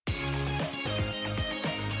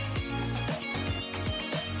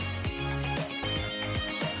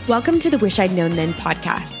Welcome to the Wish I'd Known Then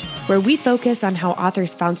podcast, where we focus on how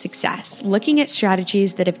authors found success, looking at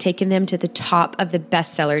strategies that have taken them to the top of the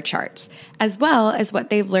bestseller charts, as well as what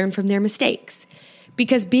they've learned from their mistakes.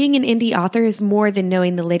 Because being an indie author is more than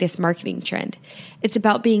knowing the latest marketing trend. It's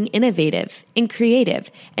about being innovative and creative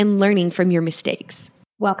and learning from your mistakes.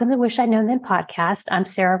 Welcome to the Wish I'd Known Then podcast. I'm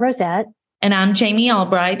Sarah Rosette. And I'm Jamie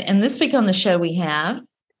Albright. And this week on the show, we have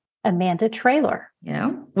Amanda Traylor.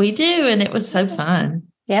 Yeah, we do. And it was so fun.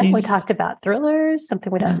 Yeah, we talked about thrillers,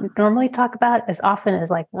 something we don't normally talk about as often as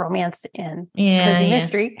like romance and cozy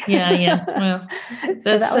mystery. Yeah. Well,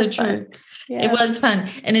 that's so true. Yeah. It was fun.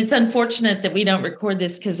 And it's unfortunate that we don't record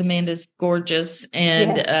this because Amanda's gorgeous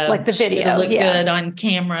and like the video look good on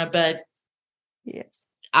camera, but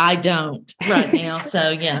I don't right now.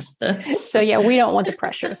 So yes. We don't want the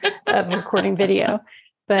pressure of recording video.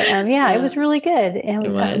 But it was really good. And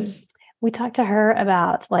it was. We talked to her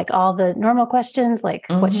about like all the normal questions, like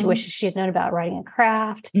what she wishes she had known about writing a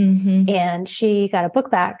craft. And she got a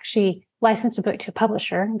book back. She licensed a book to a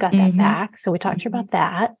publisher and got that back. So we talked to her about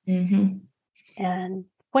that. And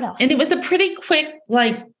what else? And it was a pretty quick,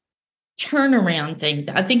 like, turnaround thing.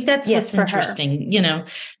 I think that's what's interesting,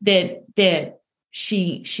 that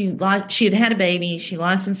she had a baby, she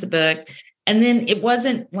licensed a book, and then it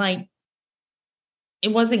wasn't going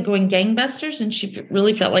gangbusters, and she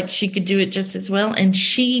really felt like she could do it just as well. And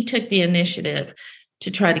she took the initiative to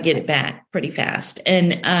try to get it back pretty fast.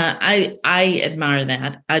 And I admire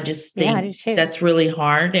that. I just think that's really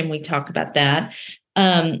hard. And we talk about that.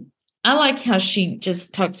 I like how she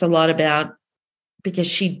just talks a lot about, because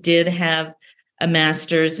she did have a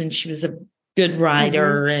master's and she was a good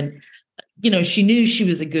writer and, she knew she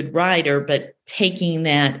was a good writer, but taking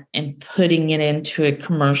that and putting it into a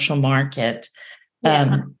commercial market,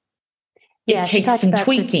 it takes some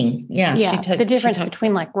tweaking. The difference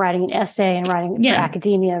between like writing an essay and writing for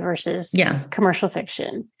academia versus commercial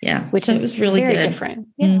fiction. Which is really very good. different.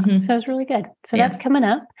 So it's really good. So that's coming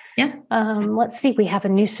up. Let's see. We have a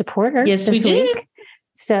new supporter. Yes, we do. Week.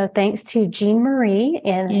 So thanks to Jean Marie,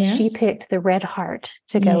 and she picked The Red Heart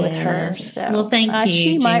to go with her. So well, thank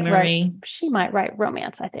you, Jean Marie. She might write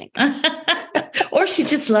romance, I think. Or she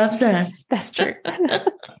just loves us. That's true.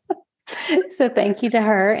 So thank you to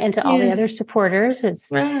her and to all the other supporters.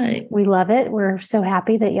 We love it. We're so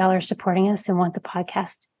happy that y'all are supporting us and want the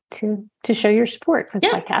podcast to show your support for the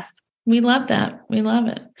podcast. We love that. We love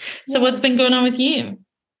it. So what's been going on with you?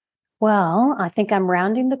 Well, I think I'm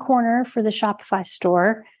rounding the corner for the Shopify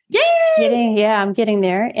store. Yay! I'm getting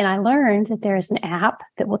there. And I learned that there's an app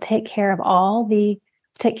that will take care of UK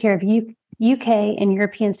and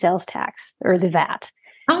European sales tax, or the VAT.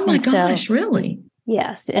 Oh my gosh, really?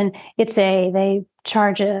 Yes. And they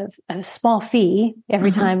charge a small fee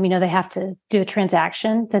every time, they have to do a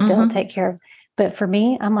transaction that they'll take care of. But for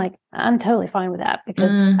me, I'm totally fine with that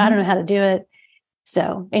because I don't know how to do it.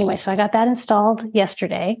 So anyway, I got that installed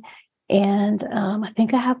yesterday, and I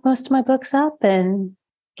think I have most of my books up and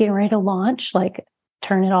getting ready to launch, like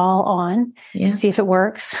turn it all on, see if it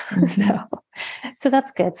works. So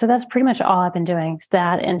that's good. So that's pretty much all I've been doing, is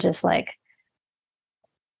that, and just like,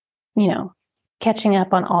 catching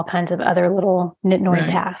up on all kinds of other little nitnoy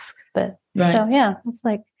tasks. But it's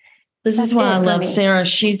like, this is why I love Sarah.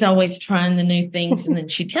 She's always trying the new things, and then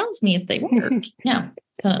she tells me if they work.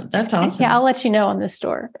 So that's awesome. I'll let you know on this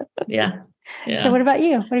store. Yeah. So what about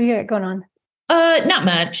you? What have you got going on? Not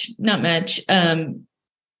much. I've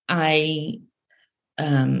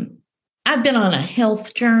been on a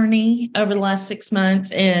health journey over the last 6 months,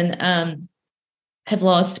 and have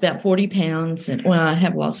lost about 40 pounds. And I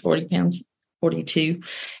have lost 40 pounds, 42,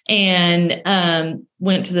 and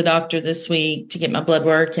went to the doctor this week to get my blood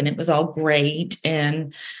work, and it was all great.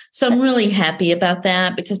 And so I'm really happy about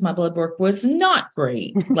that, because my blood work was not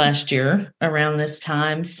great last year around this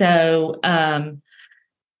time. So, I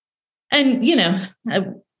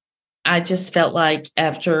just felt like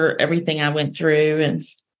after everything I went through, and,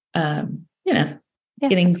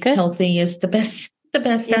 getting healthy is the best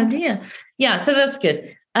idea. Yeah. So that's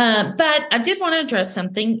good. But I did want to address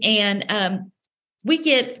something, and we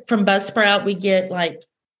get from Buzzsprout, we get like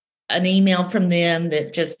an email from them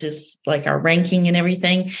that just is like our ranking and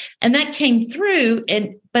everything. And that came through,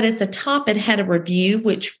 but at the top it had a review,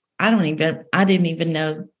 which I didn't even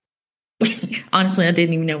know. Honestly, I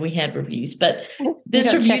didn't even know we had reviews, but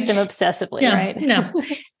this review, check them obsessively, right? No.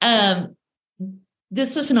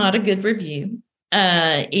 This was not a good review.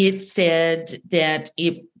 It said that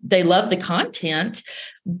they love the content,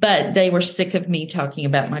 but they were sick of me talking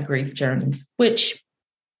about my grief journey, which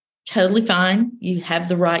totally fine. You have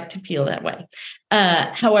the right to feel that way.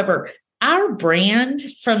 However, our brand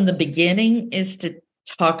from the beginning is to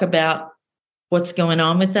talk about what's going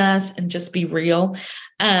on with us and just be real.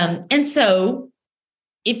 And so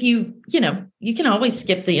if you can always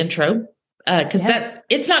skip the intro because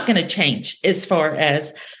it's not going to change as far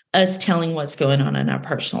as us telling what's going on in our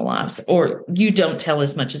personal lives, or you don't tell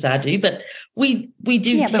as much as I do, but we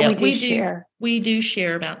do tell, we do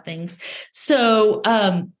share about things. So,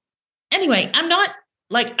 anyway, I'm not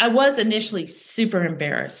like, I was initially super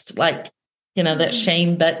embarrassed, like, that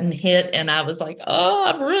shame button hit. And I was like, oh,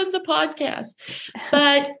 I've ruined the podcast.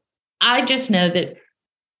 But I just know that,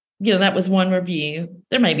 that was one review.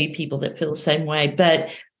 There may be people that feel the same way,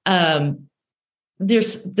 but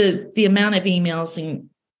there's the amount of emails and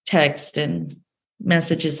text and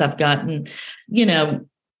messages I've gotten,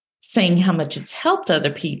 saying how much it's helped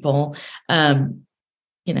other people. I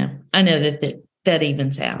know that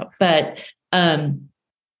evens out, but I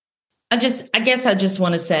guess I just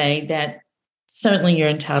want to say that certainly you're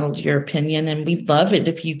entitled to your opinion, and we'd love it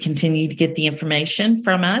if you continue to get the information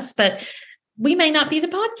from us, but we may not be the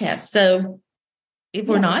podcast. So if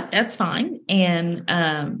we're not, that's fine. And,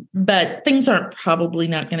 but things aren't probably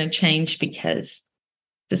not going to change because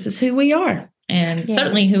this is who we are, and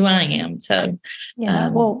certainly who I am. So,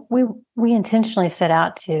 well, we intentionally set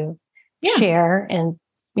out to share and,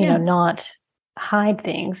 not hide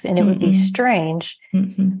things. And it would be strange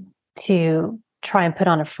to try and put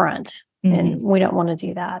on a front. And we don't want to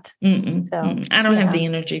do that. So I don't have the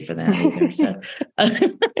energy for that either. So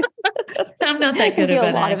I'm not that good about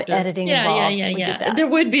it. A lot of editing. Yeah. There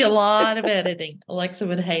would be a lot of editing. Alexa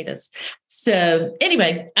would hate us. So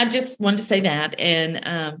anyway, I just wanted to say that,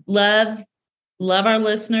 and love our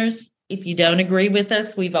listeners. If you don't agree with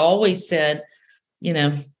us, we've always said,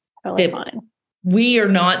 totally fine. We are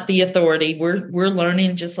not the authority. We're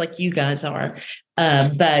learning just like you guys are.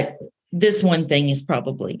 But this one thing is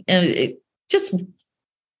probably just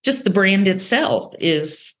the brand itself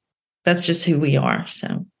that's just who we are.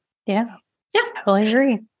 So yeah, totally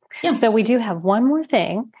agree. Yeah. So we do have one more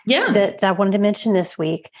thing that I wanted to mention this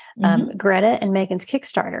week. Greta and Megan's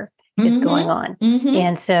Kickstarter is going on.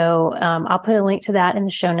 And so I'll put a link to that in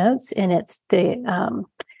the show notes, and it's the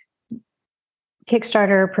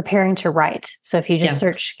Kickstarter Preparing to Write. So if you just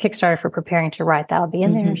search Kickstarter for Preparing to Write, that'll be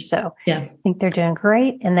in there. So I think they're doing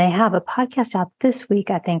great. And they have a podcast out this week,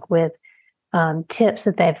 I think, with tips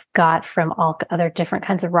that they've got from all other different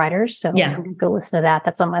kinds of writers. So go listen to that.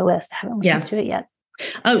 That's on my list. I haven't listened to it yet.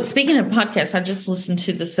 Oh, speaking of podcasts, I just listened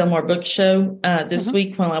to the Sell More Book Show this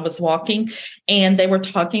week while I was walking, and they were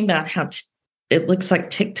talking about how it looks like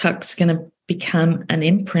TikTok's going to become an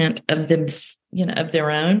imprint of them, of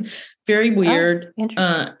their own. Very weird.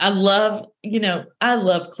 Interesting. I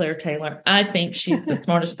love Claire Taylor. I think she's the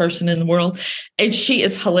smartest person in the world, and she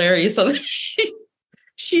is hilarious. So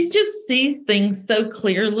she just sees things so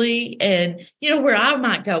clearly, and where I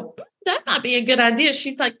might go, that might be a good idea.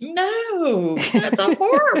 She's like, no, that's a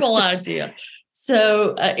horrible idea.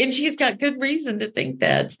 So, and she's got good reason to think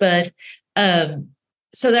that, but,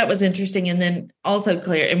 so that was interesting. And then also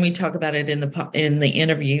Claire, and we talk about it in the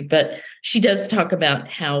interview, but she does talk about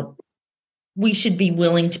how we should be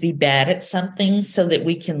willing to be bad at something so that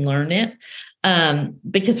we can learn it.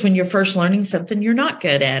 Because when you're first learning something, you're not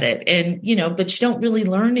good at it. And, but you don't really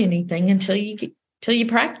learn anything until you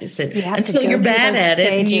practice it, until you're bad at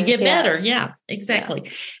it and you get better. Yeah, exactly.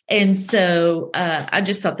 Yeah. And so I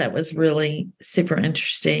just thought that was really super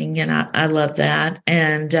interesting. And I love that.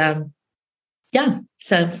 And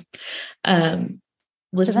so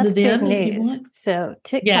listen to them if you want. So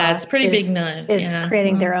TikTok it's pretty big news. Is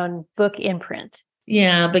creating their own book imprint.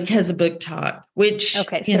 Yeah, because of Book Talk, which so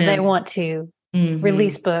they want to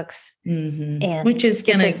release books and which is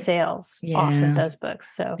going to sales off of those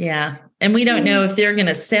books. So and we don't know if they're going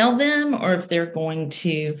to sell them or if they're going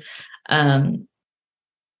to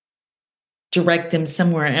direct them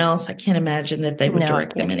somewhere else. I can't imagine that they would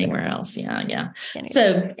direct them anywhere else. Yeah.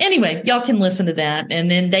 So anyway, y'all can listen to that.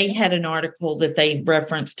 And then they had an article that they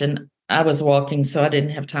referenced, and I was walking, so I didn't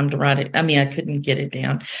have time to write it. I mean, I couldn't get it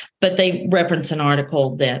down, but they reference an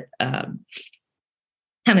article that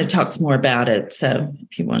kind of talks more about it. So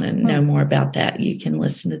if you want to know more about that, you can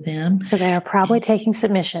listen to them. So they are probably taking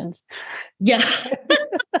submissions. Yeah,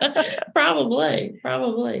 probably.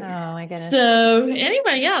 Oh my goodness. So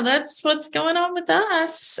anyway, that's what's going on with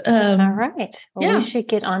us. All right. Well, we should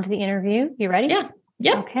get on to the interview. You ready?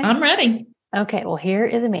 Yeah. Okay. I'm ready. Okay. Well, here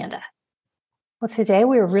is Amanda. Well, today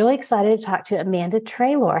we were really excited to talk to Amanda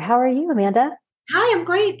Traylor. How are you, Amanda? Hi, I'm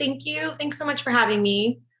great. Thank you. Thanks so much for having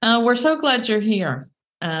me. We're so glad you're here.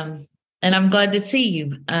 And I'm glad to see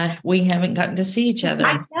you. We haven't gotten to see each other.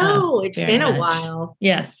 I know. It's been a while.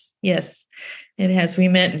 Yes, it has. We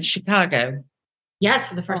met in Chicago. Yes,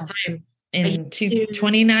 for the first time. In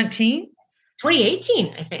 2019?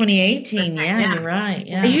 2018, I think. 2018, you're right.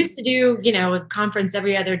 Yeah. I used to do, a conference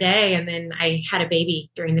every other day, and then I had a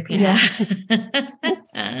baby during the pandemic.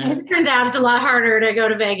 It turns out it's a lot harder to go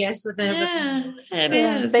to Vegas with a. Yeah, it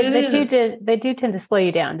is. They do tend to slow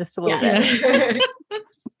you down just a little bit.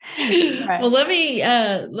 Right. Well,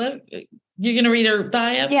 you're going to read her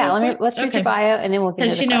bio? Yeah, let's read your bio, and then we'll get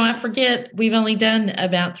into the questions. I forget, we've only done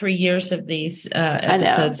about 3 years of these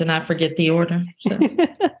episodes, and I forget the order. So.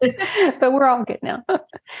 But we're all good now.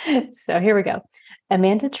 So here we go.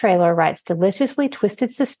 Amanda Traylor writes deliciously twisted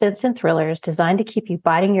suspense and thrillers designed to keep you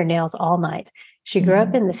biting your nails all night. She grew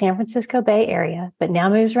up in the San Francisco Bay Area, but now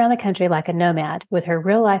moves around the country like a nomad with her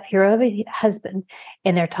real-life hero of a husband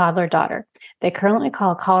and their toddler daughter. They currently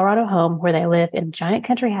call Colorado home, where they live in a giant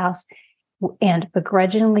country house and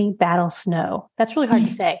begrudgingly battle snow. That's really hard to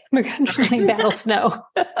say. Begrudgingly battle snow.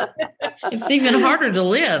 It's even harder to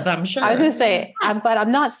live, I'm sure. I was going to say, I'm glad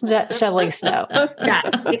I'm not shoveling snow.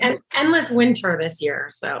 Yes, endless winter this year.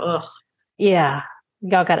 So, ugh. Yeah,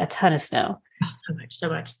 y'all got a ton of snow. Oh, so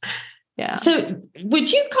much. Yeah. So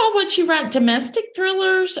would you call what you write domestic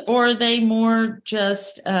thrillers, or are they more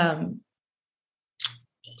just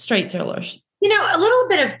straight thrillers? A little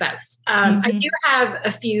bit of both. I do have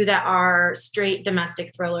a few that are straight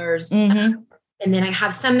domestic thrillers. And then I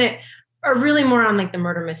have some that are really more on like the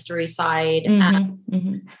murder mystery side they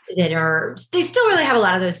still really have a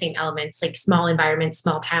lot of those same elements, like small environments,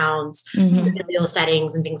 small towns, familial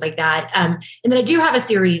settings and things like that. And then I do have a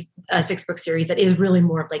 6-book series that is really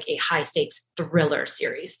more of like a high stakes thriller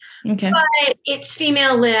series. Okay. But it's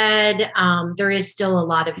female led. There is still a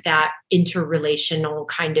lot of that interrelational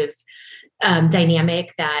kind of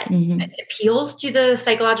dynamic that appeals to the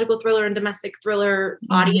psychological thriller and domestic thriller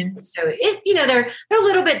audience. So they're a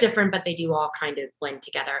little bit different, but they do all kind of blend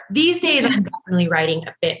together. These days, I'm definitely writing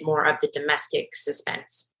a bit more of the domestic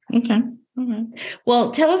suspense. Okay. All right.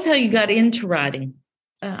 Well, tell us how you got into writing.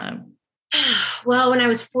 Well, when I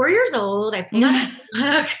was 4 years old, I pulled out a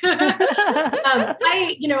book.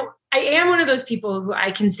 I am one of those people who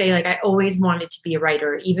I can say, like, I always wanted to be a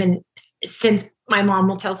writer, even since my mom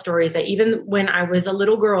will tell stories that even when I was a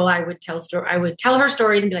little girl, I would tell her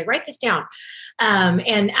stories and be like, write this down.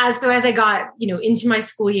 And as I got, into my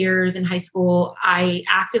school years in high school, I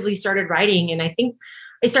actively started writing. And I think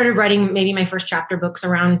I started writing maybe my first chapter books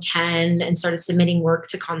around 10 and started submitting work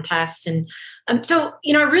to contests. And so,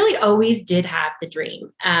 I really always did have the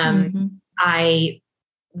dream. I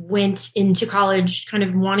went into college kind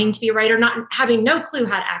of wanting to be a writer, not having no clue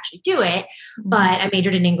how to actually do it, but I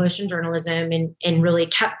majored in English and journalism and really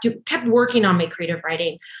kept working on my creative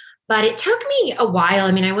writing. But it took me a while.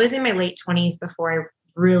 I mean, I was in my late 20s before I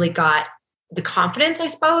really got the confidence, I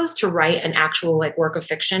suppose, to write an actual work of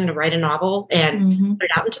fiction, to write a novel and put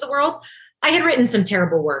it out into the world. I had written some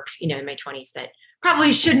terrible work, in my 20s that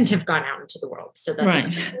probably shouldn't have gone out into the world. So that's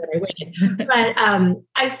exactly what I waited. But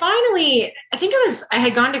I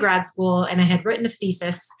had gone to grad school and I had written a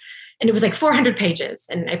thesis and it was like 400 pages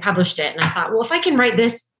and I published it. And I thought, well, if I can write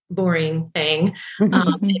this boring thing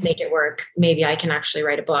and make it work, maybe I can actually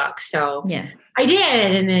write a book. So I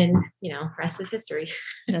did. And then, rest is history.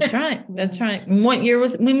 That's right. That's right. And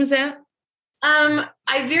when was that? I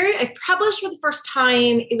published for the first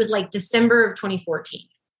time. It was like December of 2014.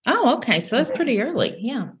 Oh, okay. So that's pretty early.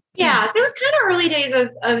 Yeah. Yeah. So it was kind of early days of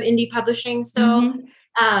indie publishing still.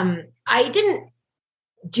 I didn't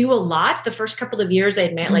do a lot the first couple of years. I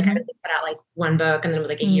admit, I put out one book and then it was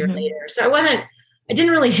a year later. So I didn't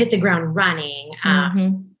really hit the ground running.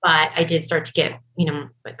 But I did start to get,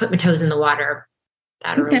 put my toes in the water.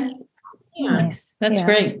 Okay. Nice. That's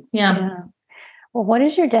great. Yeah. Well, what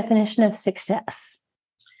is your definition of success?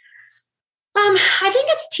 I think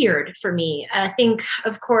it's tiered for me. I think,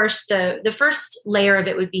 of course, the first layer of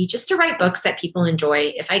it would be just to write books that people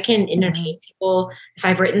enjoy. If I can entertain people, if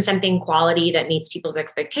I've written something quality that meets people's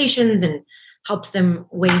expectations and helps them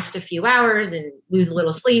waste a few hours and lose a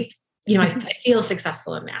little sleep, I feel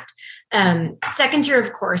successful in that. Second tier,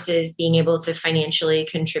 of course, is being able to financially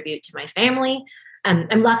contribute to my family.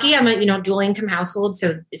 I'm lucky. I'm a dual income household,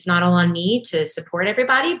 so it's not all on me to support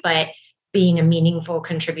everybody, but being a meaningful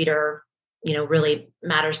contributor really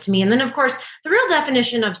matters to me. And then, of course, the real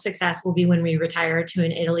definition of success will be when we retire to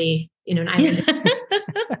an Italy, an island.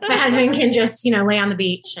 My husband can just, lay on the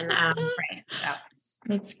beach and pray. So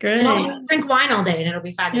that's great. We'll just drink wine all day and it'll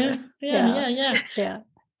be fabulous. Yeah.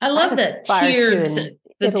 I love that tiered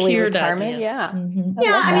idea. Yeah.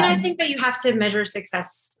 I think that you have to measure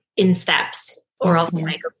success in steps or else you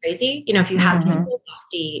might go crazy. If you have these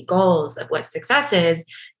lofty goals of what success is,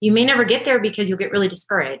 you may never get there because you'll get really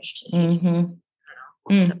discouraged.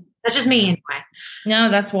 That's just me anyway. No,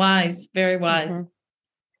 that's wise. Very wise. Mm-hmm.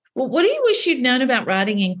 Well, what do you wish you'd known about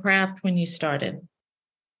writing and craft when you started?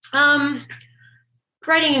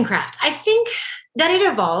 Writing and craft. I think that it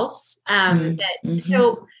evolves.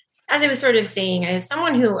 So as I was sort of saying, I have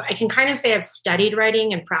someone who I can kind of say I've studied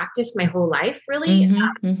writing and practiced my whole life, really.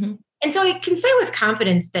 And so I can say with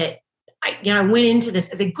confidence that I went into this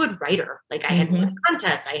as a good writer. Like I had won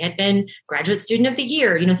contests, I had been graduate student of the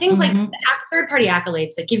year, things like third-party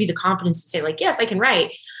accolades that give you the confidence to say like, yes, I can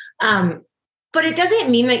write. But it doesn't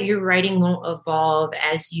mean that your writing won't evolve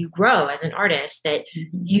as you grow as an artist, that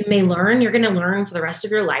you may learn, you're going to learn for the rest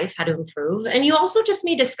of your life how to improve. And you also just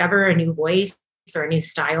may discover a new voice or a new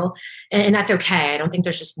style. And that's okay. I don't think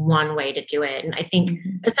there's just one way to do it. And I think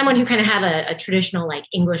as someone who kind of had a traditional like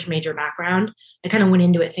English major background, I kind of went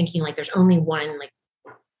into it thinking like there's only one like,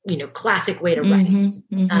 classic way to write. And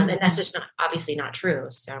that's just obviously not true.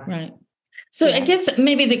 So, right. So I guess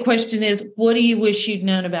maybe the question is, what do you wish you'd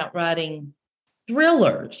known about writing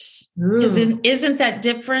thrillers? Isn't that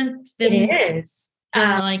different than it is?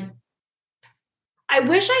 I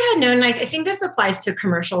wish I had known, I think this applies to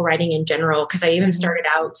commercial writing in general, because I even started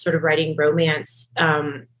out sort of writing romance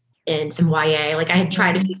and some YA. Like I had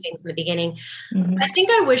tried a few things in the beginning. I think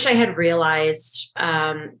I wish I had realized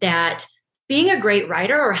that being a great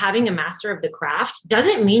writer or having a master of the craft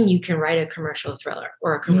doesn't mean you can write a commercial thriller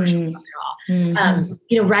or a commercial book at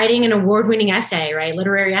all. Writing an award-winning essay, right?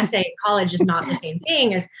 Literary essay in college is not the same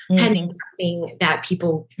thing as penning something that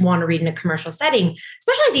people want to read in a commercial setting.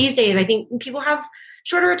 Especially these days, I think people have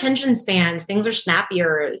shorter attention spans. Things are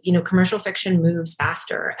snappier. Commercial fiction moves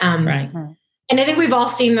faster. Right. And I think we've all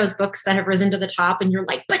seen those books that have risen to the top and you're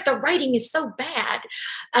like, but the writing is so bad.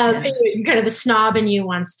 You're kind of the snob in you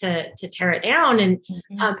wants to tear it down. And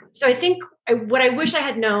so I think what I wish I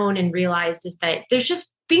had known and realized is that there's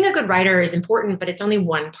just being a good writer is important, but it's only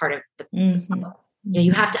one part of the puzzle.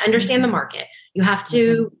 You have to understand the market. You have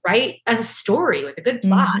to write a story with a good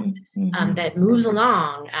plot that moves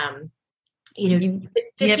along. You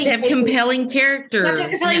have to have compelling characters. You have to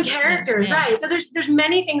have compelling characters, right? So there's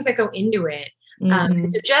many things that go into it.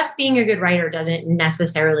 So just being a good writer doesn't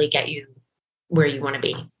necessarily get you where you want to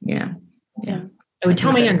be. Yeah. I would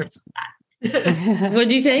tell my younger self that.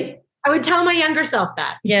 What'd you say? I would tell my younger self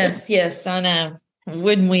that. Yes, I know.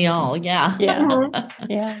 Wouldn't we all? Yeah.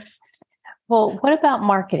 Yeah. Well, what about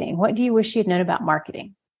marketing? What do you wish you'd known about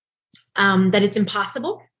marketing? That it's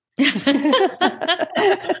impossible. I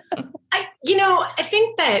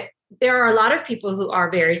think that there are a lot of people who are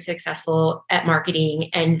very successful at marketing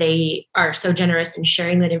and they are so generous in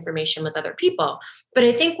sharing that information with other people. But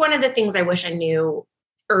I think one of the things I wish I knew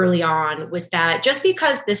early on was that just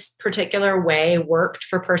because this particular way worked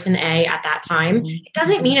for person A at that time, it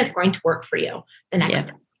doesn't mean it's going to work for you the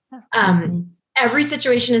next time. Every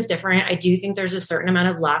situation is different. I do think there's a certain amount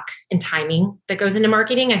of luck and timing that goes into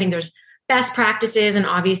marketing. I think there's best practices. And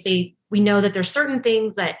obviously we know that there's certain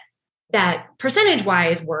things that percentage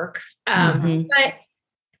wise work. But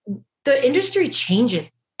the industry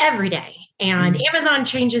changes every day and Amazon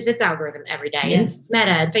changes its algorithm every day and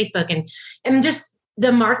Meta and Facebook and just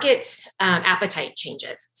the market's appetite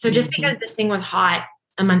changes. So just because this thing was hot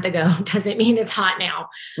a month ago doesn't mean it's hot now.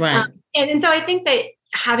 Right. And so I think that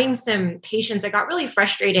having some patience, I got really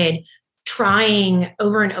frustrated trying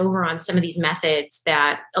over and over on some of these methods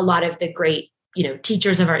that a lot of the great,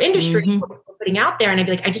 teachers of our industry were putting out there. And I'd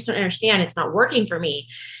be like, I just don't understand. It's not working for me.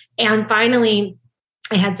 And finally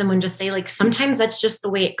I had someone just say like, sometimes that's just the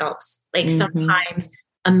way it goes. Like sometimes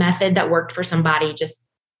a method that worked for somebody just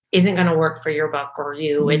isn't going to work for your book or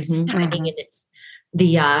you. It's timing and it's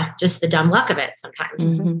the, just the dumb luck of it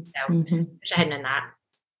sometimes. So I wish I hadn't done that.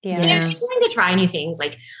 Yeah. And I think we need to try new things.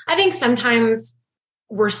 Like, I think sometimes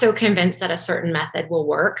we're so convinced that a certain method will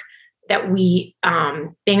work that we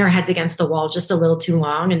bang our heads against the wall just a little too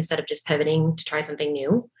long instead of just pivoting to try something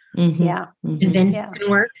new. Convinced it's going to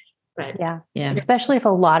work. But especially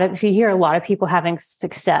if you hear a lot of people having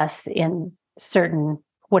success in certain,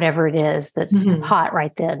 whatever it is that's hot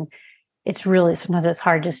right then, it's really, sometimes it's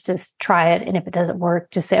hard just to try it. And if it doesn't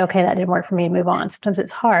work, just say, okay, that didn't work for me and move on. Sometimes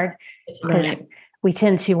it's hard because we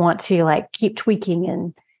tend to want to like keep tweaking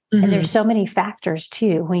and there's so many factors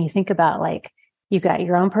too. When you think about like, you got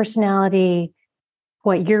your own personality,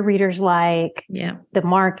 what your readers like, the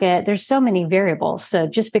market, there's so many variables. So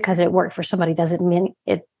just because it worked for somebody doesn't mean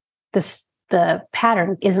the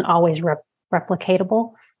pattern isn't always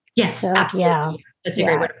replicatable. Yes, so, absolutely. That's a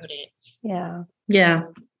great way to put it. Yeah.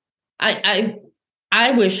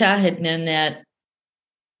 I wish I had known that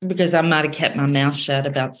because I might have kept my mouth shut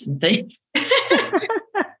about some things.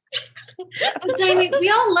 But Jamie, we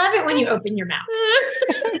all love it when you open your mouth.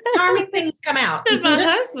 Charming things come out. Said my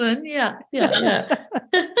husband. Yeah.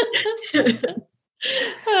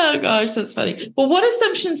 Oh gosh, that's funny. Well, what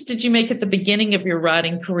assumptions did you make at the beginning of your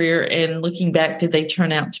writing career, and looking back, did they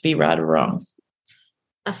turn out to be right or wrong?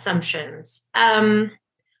 Assumptions.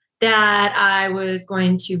 That I was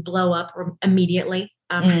going to blow up immediately.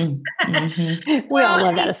 We all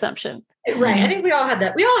love that assumption. Right. I think we all have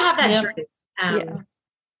that. We all have that dream.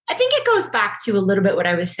 I think it goes back to a little bit what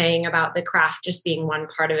I was saying about the craft just being one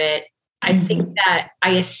part of it. I think that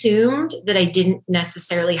I assumed that I didn't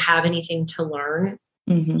necessarily have anything to learn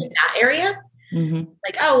in that area.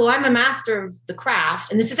 Like, oh, well, I'm a master of the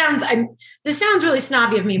craft. And this sounds really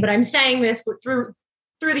snobby of me, but I'm saying this through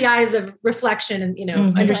the eyes of reflection and,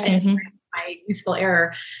 understanding my youthful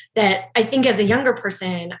error, that I think as a younger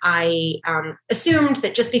person, I assumed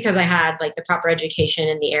that just because I had like the proper education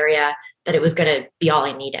in the area, that it was going to be all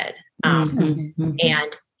I needed.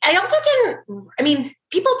 And I also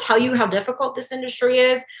people tell you how difficult this industry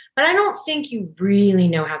is, but I don't think you really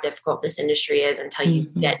know how difficult this industry is until you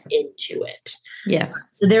get into it. Yeah.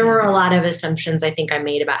 So there were a lot of assumptions I think I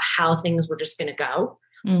made about how things were just going to go.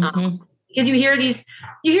 Because you hear these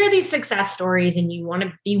success stories and you want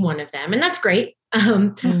to be one of them, and that's great.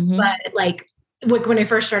 But like when I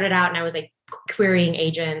first started out and I was like querying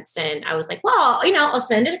agents, and I was like, well, I'll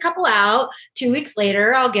send it a couple out. 2 weeks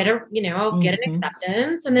later, I'll get an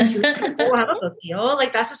acceptance, and then 2 weeks later, we'll have a book deal.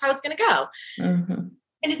 Like that's just how it's going to go. And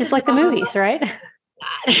it's like the movies, right?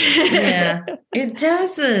 Yeah, it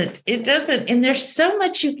doesn't. And there's so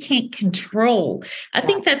much you can't control. I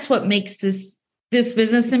think that's what makes this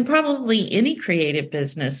business, and probably any creative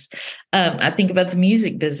business. I think about the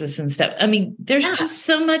music business and stuff. I mean, there's just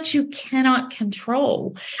so much you cannot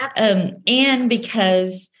control. And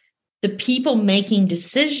because the people making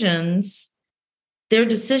decisions, their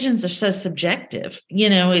decisions are so subjective.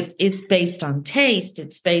 It's based on taste.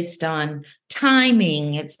 It's based on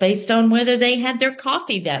timing. It's based on whether they had their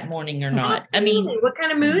coffee that morning or not. Absolutely. I mean, what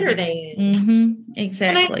kind of mood are they in?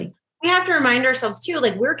 Exactly. We have to remind ourselves too,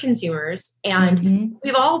 like we're consumers, and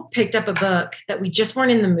we've all picked up a book that we just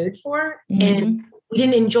weren't in the mood for, and we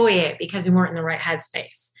didn't enjoy it because we weren't in the right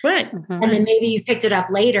headspace. Right. And then maybe you've picked it up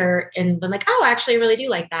later and been like, oh, actually I really do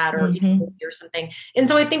like that, or something. And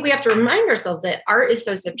so I think we have to remind ourselves that art is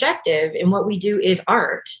so subjective, and what we do is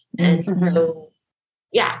art. And so,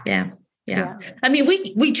 yeah. I mean,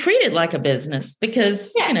 we treat it like a business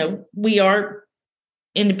because, we are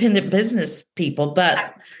independent business people,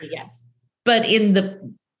 but but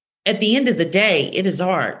at the end of the day, it is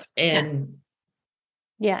art, and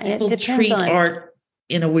people treat art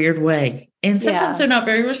in a weird way, and sometimes they're not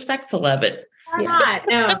very respectful of it. Not.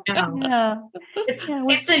 No.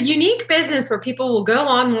 It's a unique business where people will go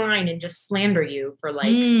online and just slander you for like,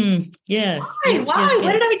 why?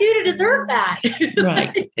 What did I do to deserve that?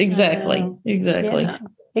 Right. Exactly. Yeah.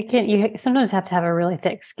 You sometimes have to have a really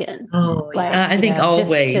thick skin. I think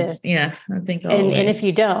always. I think always. And if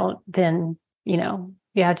you don't, then, you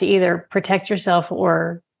have to either protect yourself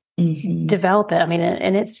or develop it. I mean,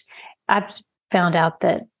 and I've found out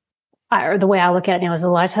that the way I look at it now is a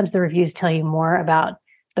lot of times the reviews tell you more about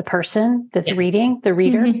the person that's reading, the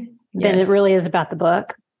reader, than it really is about the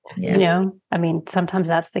book. I mean, sometimes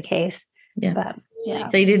that's the case. Yeah. But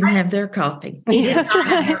they didn't have their coffee. That's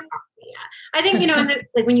right. I think,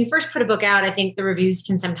 like when you first put a book out, I think the reviews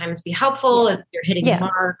can sometimes be helpful if you're hitting the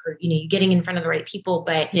mark, or, you're getting in front of the right people.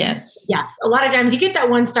 But yes, a lot of times you get that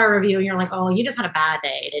 1-star review and you're like, oh, you just had a bad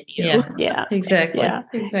day, didn't you? Yeah, exactly. Yeah.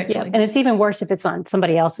 And it's even worse if it's on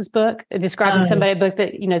somebody else's book, describing somebody's book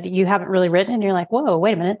that, that you haven't really written. And you're like, whoa,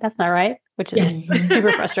 wait a minute, that's not right, which is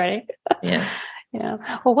super frustrating. Yes.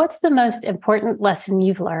 Well, what's the most important lesson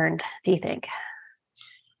you've learned, do you think?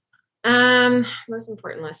 Most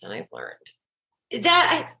important lesson I've learned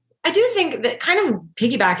that I do think that, kind of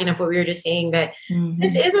piggybacking off what we were just saying, that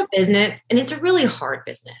this is a business and it's a really hard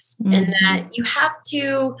business, and that you have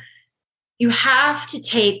to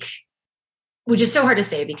take, which is so hard to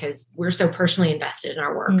say because we're so personally invested in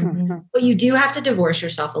our work, but you do have to divorce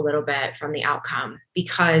yourself a little bit from the outcome,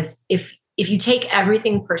 because if you take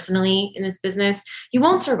everything personally in this business, you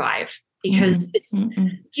won't survive. Because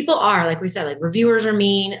people are, like we said, like reviewers are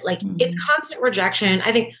mean, like it's constant rejection.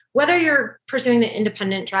 I think whether you're pursuing the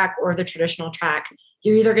independent track or the traditional track,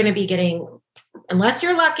 you're either going to be getting, unless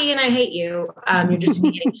you're lucky and I hate you, you're just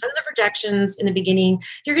going to be getting tons of rejections in the beginning.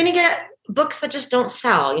 You're going to get books that just don't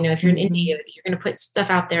sell. If you're an indie, you're going to put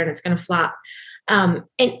stuff out there and it's going to flop. And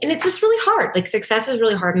it's just really hard. Like success is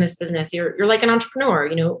really hard in this business. You're like an entrepreneur,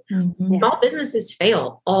 small businesses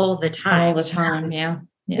fail all the time. Yeah.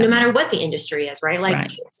 no matter what the industry is, right? Like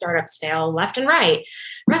startups fail left and right,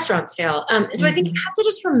 restaurants fail. So I think you have to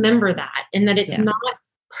just remember that, and that it's not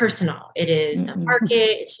personal. It is the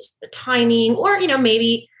market. It's just the timing, or,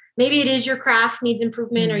 maybe it is your craft needs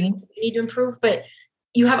improvement or you need to improve, but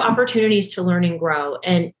you have opportunities to learn and grow,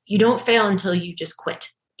 and you don't fail until you just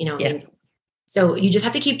quit, So you just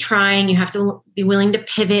have to keep trying. You have to be willing to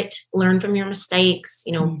pivot, learn from your mistakes,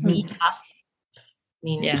 be tough.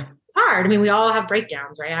 It's hard. We all have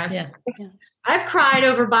breakdowns, right? I've cried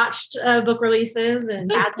over botched book releases and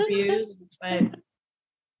bad reviews, but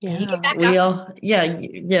you get back up.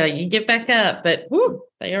 You get back up, but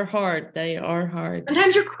they are hard. They are hard.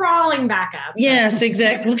 Sometimes you're crawling back up. Yes,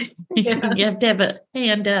 exactly. You have to have a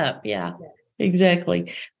hand up. Yeah,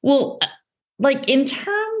 exactly. Well, like in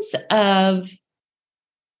terms of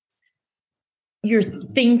your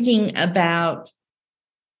thinking about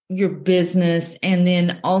your business and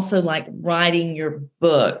then also like writing your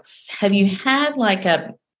books, have you had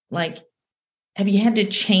have you had to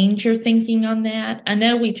change your thinking on that? I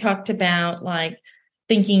know we talked about like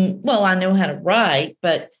thinking, well, I know how to write,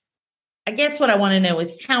 but I guess what I want to know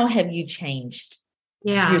is how have you changed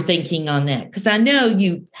your thinking on that? Because I know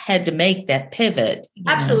you had to make that pivot.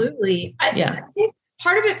 Absolutely. I think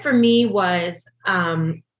part of it for me was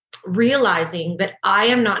realizing that I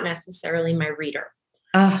am not necessarily my reader.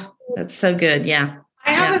 Oh, that's so good. Yeah.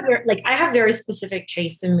 I have very specific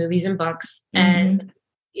tastes in movies and books, and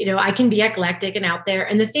I can be eclectic and out there,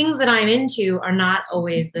 and the things that I'm into are not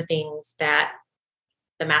always the things that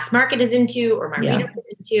the mass market is into or my reader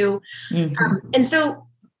is into. And so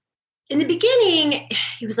in the beginning,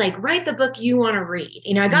 he was like, write the book you want to read.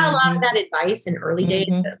 I got a lot of that advice in early days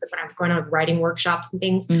when I was going on writing workshops and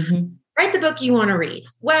things. Write the book you want to read.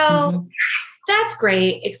 Well, that's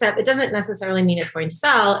great, except it doesn't necessarily mean it's going to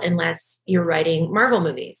sell unless you're writing Marvel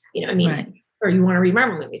movies, or you want to read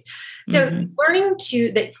Marvel movies. So learning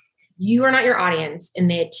that you are not your audience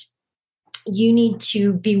and that you need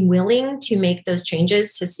to be willing to make those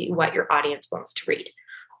changes to see what your audience wants to read.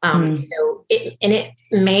 So it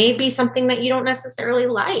may be something that you don't necessarily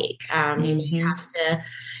like. You may have to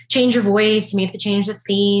change your voice. You may have to change the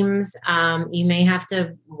themes. You may have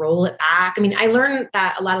to roll it back. I learned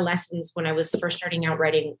that a lot of lessons when I was first starting out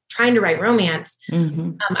trying to write romance.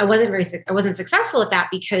 I wasn't successful at that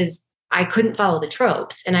because I couldn't follow the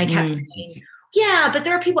tropes, and I kept saying, but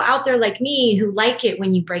there are people out there like me who like it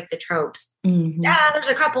when you break the tropes. Yeah, there's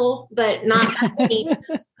a couple, but not that many.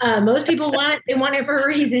 Most people want it. They want it for a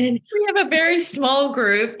reason. We have a very small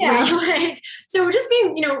group. So just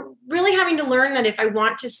being, really having to learn that if I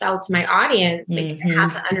want to sell to my audience, I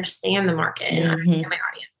have to understand the market and understand my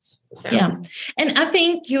audience. So. Yeah. And I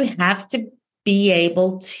think you have to be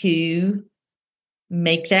able to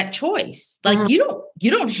make that choice. Like you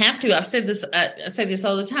don't have to. I say this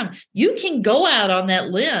all the time. You can go out on that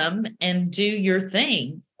limb and do your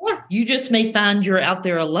thing. Yeah. You just may find you're out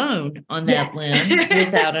there alone on that limb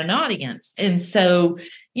without an audience. And so,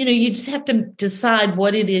 you just have to decide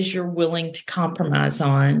what it is you're willing to compromise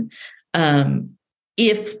on.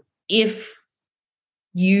 If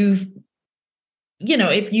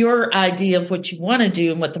your idea of what you want to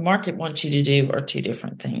do and what the market wants you to do are two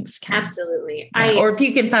different things. Absolutely. Or if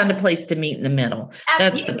you can find a place to meet in the middle,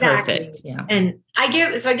 that's the perfect. Yeah. And I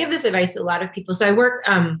give this advice to a lot of people. So I work,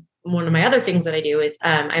 one of my other things that I do is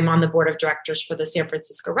I'm on the board of directors for the San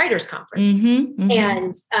Francisco Writers Conference.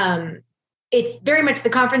 And the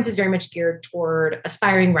conference is very much geared toward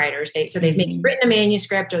aspiring writers. They've maybe written a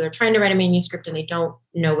manuscript, or they're trying to write a manuscript and they don't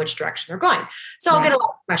know which direction they're going. So I'll get a lot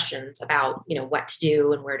of questions about, what to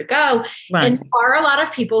do and where to go. Right. And there are a lot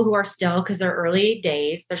of people who are still, because they're early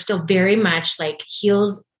days, they're still very much like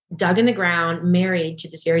heels dug in the ground, married to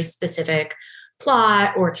this very specific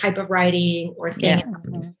plot or type of writing or thing.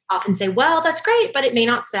 Yeah. Often say, well, that's great, but it may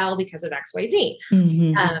not sell because of X, Y, Z.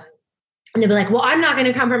 And they'll be like, well, I'm not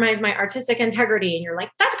going to compromise my artistic integrity. And you're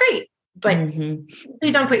like, that's great, but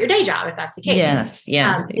please don't quit your day job if that's the case. Yes.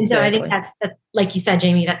 Yeah. And so I think that's like you said,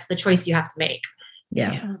 Jamie, that's the choice you have to make.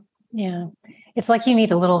 Yeah. Yeah. It's like you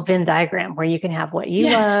need a little Venn diagram where you can have what you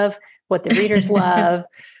love, what the readers love,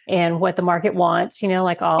 and what the market wants,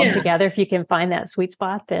 like all together. If you can find that sweet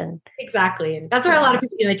spot, then. Exactly. And that's why a lot of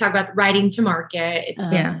people, they talk about writing to market. It's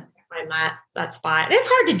find that spot. And it's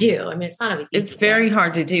hard to do. It's not always easy. It's very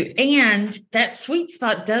hard to do. And that sweet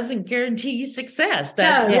spot doesn't guarantee you success.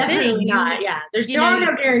 That's the thing. There are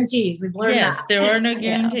no guarantees. We've learned that. There are no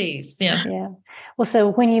guarantees. Yeah. Well, so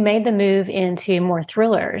when you made the move into more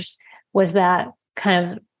thrillers, was that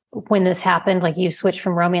kind of when this happened, like you switched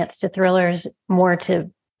from romance to thrillers more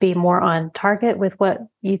to be more on target with what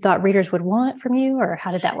you thought readers would want from you, or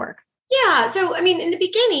how did that work? Yeah. So, I mean, in the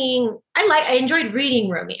beginning, I enjoyed reading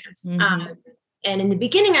romance. And in the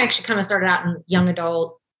beginning, I actually kind of started out in young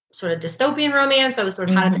adult sort of dystopian romance. I was sort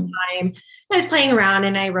of hot at the time. I was playing around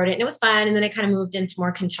and I wrote it and it was fun. And then I kind of moved into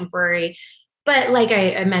more contemporary. But like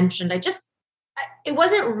I mentioned, it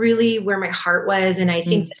wasn't really where my heart was. And I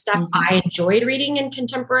think the stuff I enjoyed reading in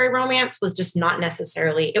contemporary romance was just not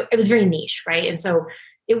necessarily, it was very niche, right? And so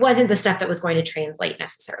it wasn't the stuff that was going to translate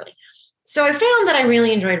necessarily. So I found that I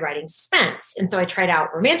really enjoyed writing suspense. And so I tried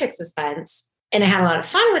out romantic suspense and I had a lot of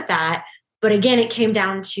fun with that. But again, it came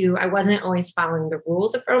down to, I wasn't always following the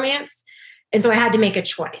rules of romance. And so I had to make a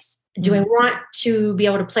choice. Do I want to be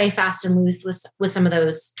able to play fast and loose with some of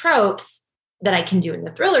those tropes that I can do in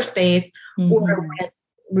the thriller space, or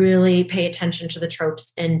really pay attention to the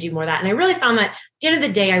tropes and do more of that? And I really found that at the end of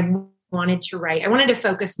the day, I wanted to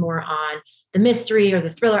focus more on the mystery or the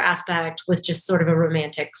thriller aspect with just sort of a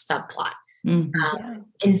romantic subplot.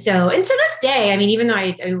 And so to this day, I mean, even though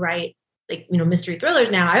I write like, mystery thrillers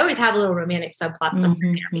now, I always have a little romantic subplot somewhere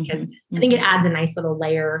there because I think it adds a nice little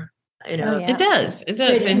layer. It does. And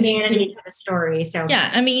humanity to the story. So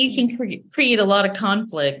I mean, you can create a lot of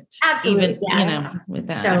conflict. Absolutely, even, with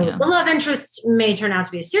that. So the love interest may turn out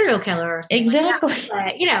to be a serial killer, or exactly.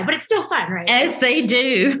 Like that, but it's still fun, right? As they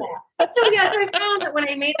do. Yeah. So I found that when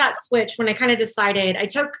I made that switch, when I kind of decided, I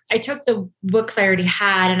took the books I already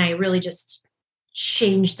had and I really just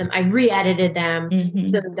changed them. I re-edited them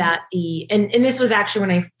so that and this was actually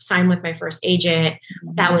when I signed with my first agent.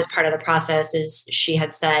 That was part of the process. Is she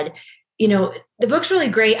had said, the book's really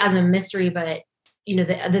great as a mystery, but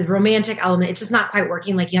the romantic element, it's just not quite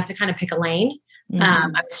working. Like you have to kind of pick a lane. I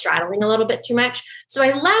was straddling a little bit too much. So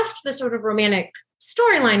I left the sort of romantic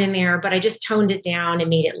storyline in there, but I just toned it down and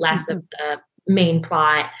made it less of the main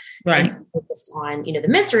plot. Right. And focused on, the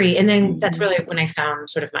mystery. And then that's really when I found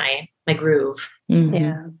sort of my groove.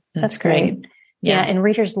 Yeah. That's great. Yeah. And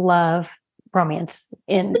readers love romance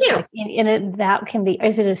that can be,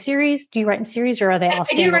 is it a series? Do you write in series or are they all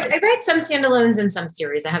standalones? I write some standalones and some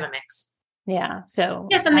series. I have a mix. Yeah. So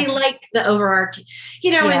yes, and they like the overarching,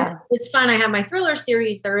 and it's fun. I have my thriller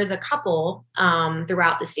series. There is a couple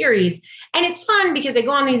throughout the series, and it's fun because they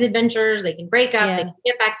go on these adventures. They can break up. They can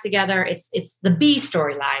get back together. It's the B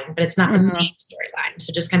storyline, but it's not the main storyline.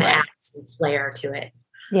 So just kind of adds some flair to it.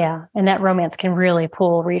 Yeah, and that romance can really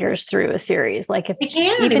pull readers through a series. Like if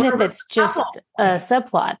it's just a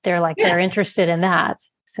subplot, they're interested in that.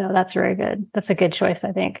 So that's very good. That's a good choice,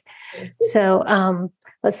 I think. So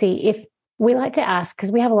let's see. If we like to ask,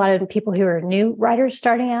 because we have a lot of people who are new writers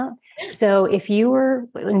starting out. So if you were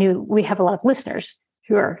new, we have a lot of listeners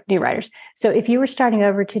who are new writers. So if you were starting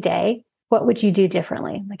over today, what would you do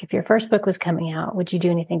differently? Like if your first book was coming out, would you do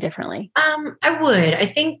anything differently? I would. I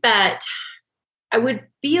think that I would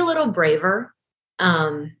be a little braver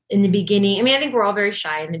in the beginning. I mean, I think we're all very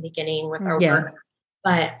shy in the beginning with our work,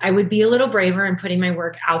 but I would be a little braver in putting my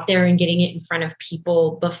work out there and getting it in front of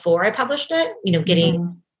people before I published it,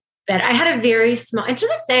 getting that I had a very small, and to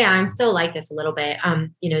this day, I'm still like this a little bit.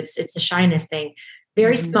 It's a shyness thing,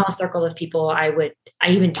 very small circle of people. I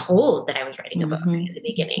even told that I was writing a book at the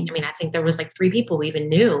beginning. I mean, I think there was like 3 people who even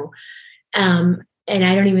knew. And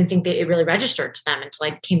I don't even think that it really registered to them until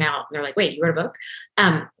I came out and they're like, wait, you wrote a book?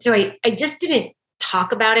 So I just didn't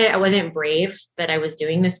talk about it. I wasn't brave that I was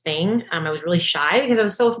doing this thing. I was really shy because I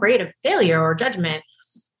was so afraid of failure or judgment.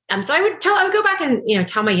 So I would go back and,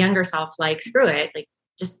 tell my younger self, like, screw it, like,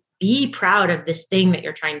 just be proud of this thing that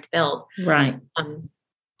you're trying to build. Right.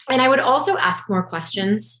 And I would also ask more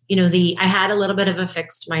questions. I had a little bit of a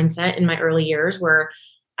fixed mindset in my early years where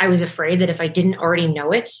I was afraid that if I didn't already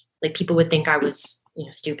know it, like people would think I was,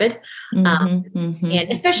 stupid. And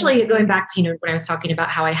especially going back to, when I was talking about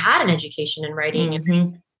how I had an education in writing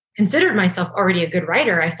and considered myself already a good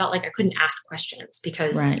writer, I felt like I couldn't ask questions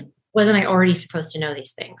because wasn't I already supposed to know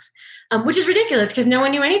these things? Which is ridiculous because no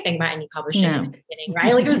one knew anything about any publishing in the beginning,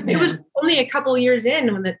 right? Like it was only a couple of years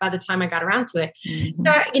in by the time I got around to it.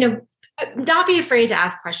 So, not be afraid to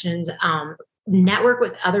ask questions, network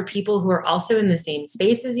with other people who are also in the same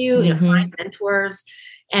space as you, find mentors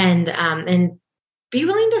and be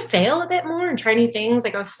willing to fail a bit more and try new things.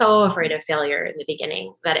 Like I was so afraid of failure in the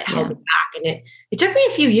beginning that it held me back. And it took me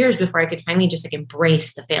a few years before I could finally just like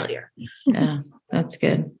embrace the failure. Yeah, that's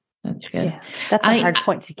good. That's good. Yeah, that's a hard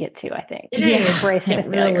point to get to, I think. It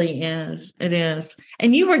really is. It is.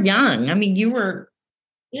 And you were young. I mean, you were,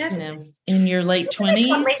 in your late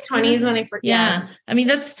 20s. Late 20s when I first. Yeah. I mean,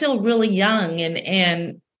 that's still really young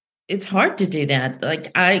and it's hard to do that.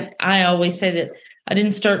 Like I always say that I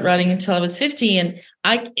didn't start writing until I was 50. And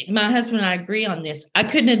my husband and I agree on this. I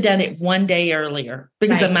couldn't have done it one day earlier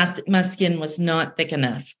because my skin was not thick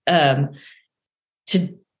enough to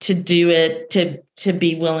do it, to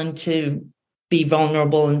be willing to be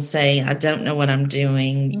vulnerable and say, I don't know what I'm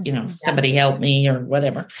doing, somebody help me or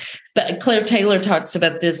whatever. But Claire Taylor talks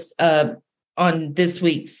about this on this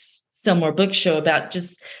week's Sell More Book Show about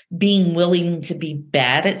just being willing to be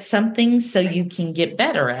bad at something so you can get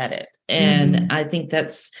better at it. And I think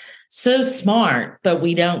that's so smart, but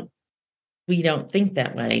we don't think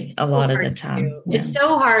that way a lot of the time. Yeah. It's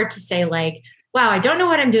so hard to say like, wow, I don't know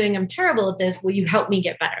what I'm doing. I'm terrible at this. Will you help me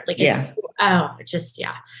get better? Like, it's,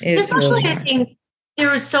 especially really I think there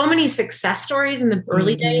was so many success stories in the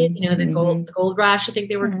early days, the gold rush, I think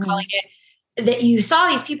they were calling it, that you saw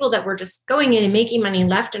these people that were just going in and making money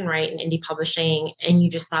left and right in indie publishing. And you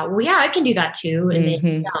just thought, well, yeah, I can do that too. And then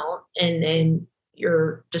you don't. And then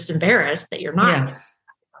you're just embarrassed that you're not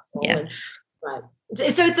successful. Yeah.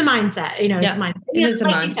 So it's a mindset, it's a mindset. It is a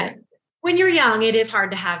mindset. When you're young, it is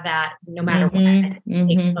hard to have that no matter what. It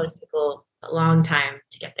takes most people a long time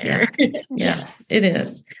to get there. Yeah. Yes, it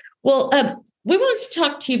is. Well, we wanted to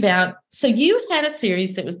talk to you about, so you had a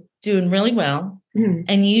series that was doing really well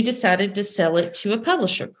and you decided to sell it to a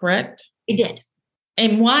publisher, correct? I did.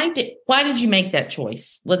 And why did you make that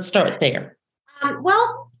choice? Let's start there.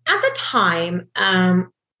 Well, at the time,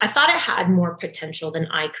 I thought it had more potential than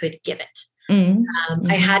I could give it.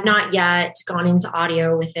 I had not yet gone into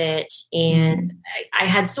audio with it. And I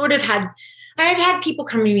had had people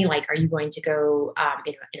come to me like, are you going to go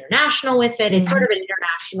international with it? It's sort of an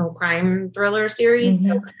international crime thriller series.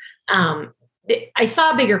 So I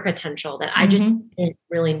saw bigger potential that I just didn't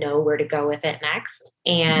really know where to go with it next.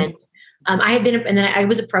 And then I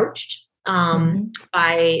was approached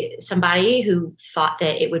by somebody who thought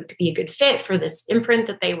that it would be a good fit for this imprint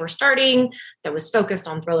that they were starting that was focused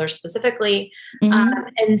on thrillers specifically.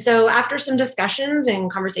 And so after some discussions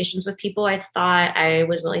and conversations with people, I thought I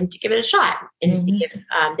was willing to give it a shot and see if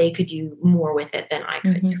they could do more with it than I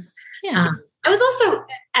could do. Yeah. I was also,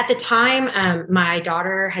 at the time, my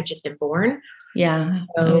daughter had just been born. Yeah.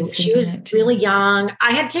 So she was really young.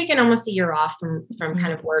 I had taken almost a year off from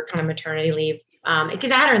kind of work, kind of maternity leave,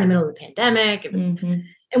 because I had her in the middle of the pandemic. It was,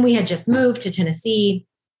 and we had just moved to Tennessee.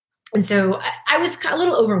 And so I was a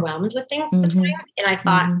little overwhelmed with things at the time. And I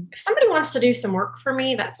thought, if somebody wants to do some work for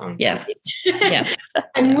me, that sounds great.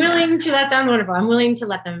 I'm willing to, that sounds wonderful. I'm willing to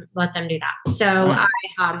let them do that. So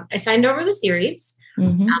I signed over the series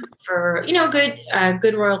for,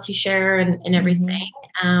 good royalty share and everything.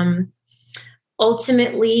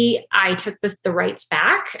 Ultimately, I took the rights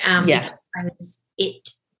back because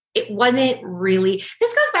it wasn't really,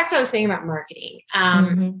 this goes back to what I was saying about marketing.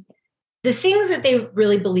 The things that they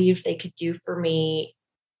really believed they could do for me,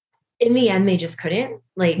 in the end, they just couldn't.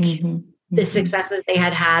 Like the successes they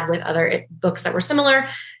had with other books that were similar,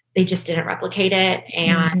 they just didn't replicate it.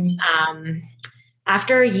 And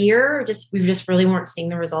after a year, we just really weren't seeing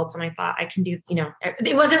the results. And I thought I can do,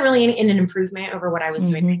 it wasn't really in an improvement over what I was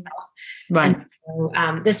doing myself. Right. And so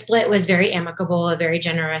the split was very amicable, very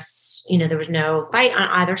generous. There was no fight on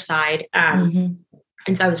either side. And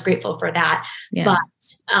so I was grateful for that. Yeah. But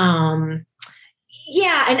and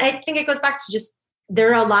I think it goes back to just,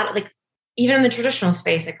 there are a lot of, like, even in the traditional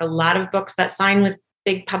space, like a lot of books that sign with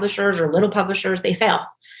big publishers or little publishers, they fail.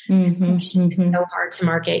 It's so hard to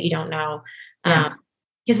market. You don't know.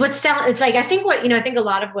 Because what's selling, it's like, I think a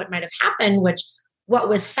lot of what might have happened, what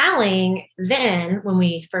was selling then when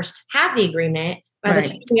we first had the agreement, by the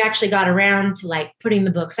time we actually got around to like putting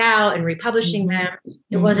the books out and republishing them,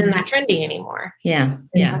 it wasn't that trendy anymore.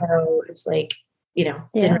 So it's like, didn't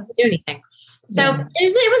really do anything. So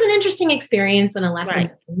it was an interesting experience and a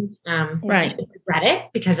lesson. I regret it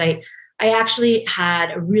because I actually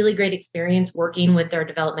had a really great experience working with their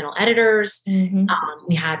developmental editors.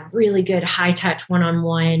 We had really good high touch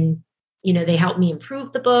one-on-one, they helped me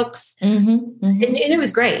improve the books and it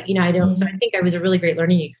was great. So I think it was a really great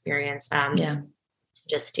learning experience.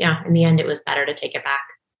 In the end, it was better to take it back.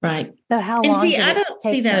 Right. So how long? And I don't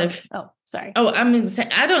see that I'm going to say,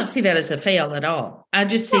 I don't see that as a fail at all. I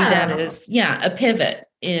just see that as, a pivot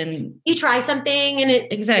in. You try something and it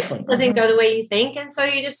doesn't go the way you think. And so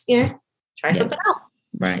you just, try something else.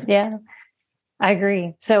 Right. Yeah, I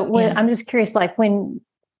agree. So I'm just curious, like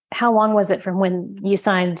how long was it from when you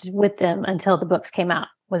signed with them until the books came out?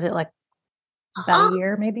 Was it like about a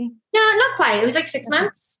year maybe? No, not quite. It was like 6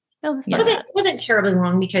 months. Oh, it wasn't terribly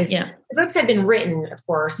long because the books had been written, of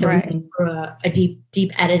course. So we went through a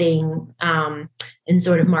deep editing and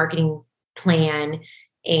sort of marketing plan.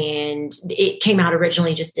 and it came out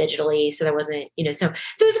originally just digitally. So there wasn't, so it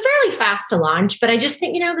was fairly fast to launch, but I just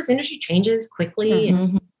think, this industry changes quickly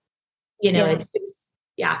and,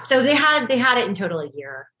 So they had it in total a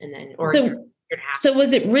year and then, or a year and a half. So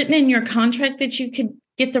was it written in your contract that you could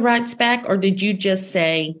get the rights back, or did you just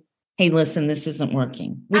say, hey, listen, this isn't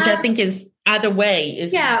working, which I think is either way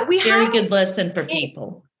is very good lesson for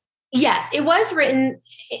people. Yes, it was written.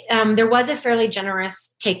 There was a fairly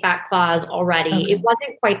generous take back clause already. Okay. It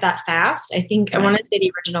wasn't quite that fast. I think I want to say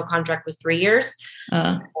the original contract was 3 years.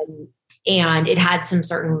 And it had some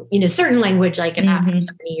certain language, like if after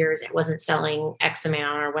so many years it wasn't selling X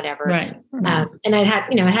amount or whatever. Right. And I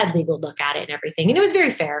had legal look at it and everything. And it was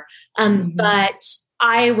very fair. But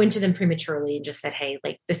I went to them prematurely and just said, hey,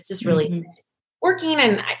 like this just really isn't working.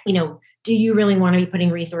 And, do you really want to be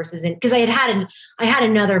putting resources in? Because I had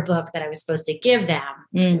another book that I was supposed to give them.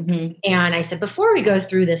 And I said, before we go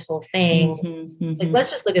through this whole thing, like,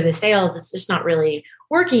 let's just look at the sales. It's just not really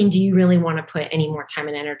working. Do you really want to put any more time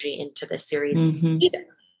and energy into this series either?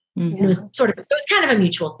 It was so it was kind of a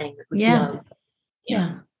mutual thing. Yeah.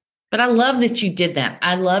 But I love that you did that.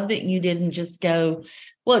 I love that you didn't just go,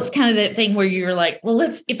 well, it's kind of that thing where you're like, well,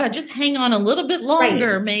 if I just hang on a little bit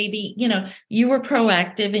longer, maybe, you were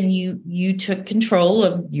proactive and you took control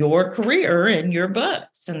of your career and your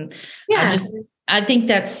books. And I think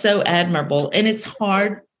that's so admirable, and it's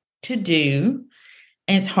hard to do,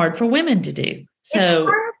 and it's hard for women to do. So it's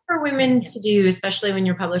hard for women to do, especially when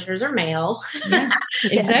your publishers are male. Yeah,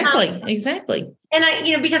 exactly. And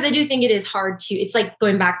I, because I do think it is hard to, it's like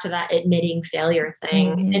going back to that admitting failure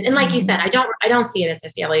thing. And like you said, I don't see it as a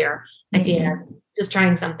failure. I see it as just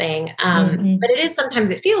trying something. But it is,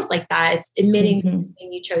 sometimes it feels like that. It's admitting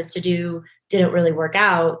something you chose to do didn't really work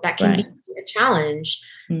out. That can be a challenge.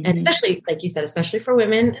 And especially, like you said, especially for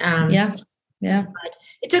women. But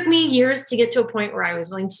it took me years to get to a point where I was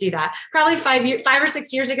willing to do that. Probably 5 or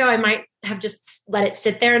 6 years ago, I might have just let it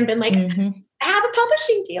sit there and been like, I have a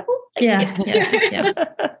publishing deal.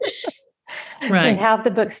 Right. And how have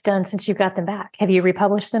the books done since you got them back? Have you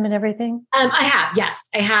republished them and everything? I have. Yes,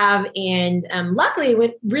 I have. And luckily it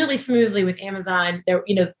went really smoothly with Amazon. There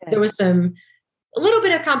was a little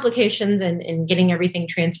bit of complications in getting everything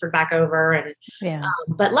transferred back over. And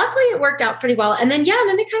but luckily it worked out pretty well. And then, they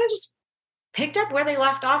kind of just picked up where they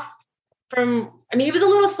left off from. I mean, it was a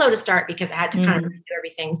little slow to start because I had to kind of do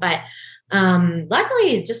everything, but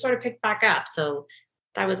luckily it just sort of picked back up. So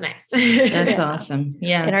that was nice. That's awesome.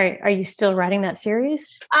 Yeah. And are you still writing that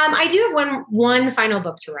series? I do have one final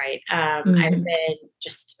book to write. I've been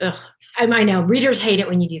just, I know readers hate it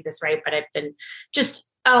when you do this, right? But I've been just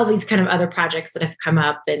all these kind of other projects that have come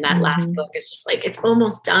up, and that last book is just like, it's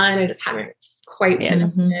almost done. I just haven't quite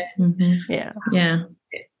finished it. Yeah.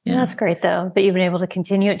 That's great though, that you've been able to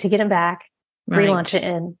continue it, to get it back, relaunch it,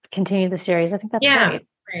 and continue the series. I think that's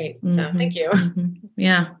great. So thank you.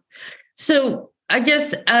 Yeah. So I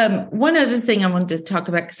guess one other thing I wanted to talk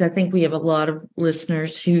about, because I think we have a lot of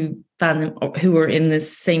listeners who who are in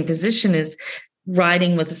this same position, is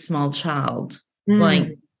writing with a small child.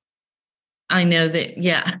 Like, I know that,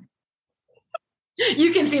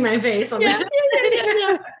 you can see my face on that.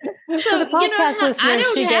 So the podcast listeners, I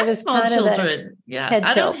don't have small children.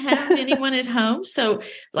 I don't have anyone at home. So,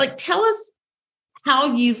 like, tell us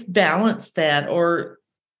how you've balanced that, or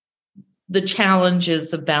the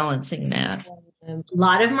challenges of balancing that. A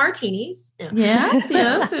lot of martinis. Yes.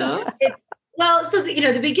 Well, so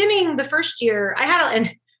the beginning, the first year, I had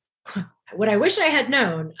and what I wish I had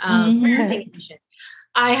known.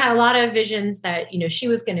 I had a lot of visions that, she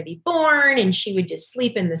was going to be born and she would just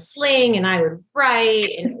sleep in the sling and I would write,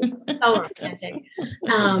 and it was so romantic.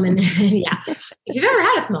 And if you've ever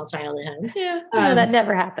had a small child at home, that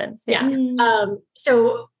never happens.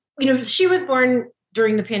 So, she was born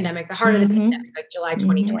during the pandemic, the heart of the pandemic, like July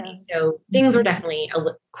 2020. So things were definitely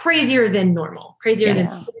crazier than normal, than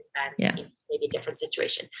maybe a different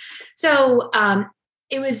situation. So,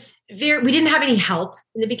 it was we didn't have any help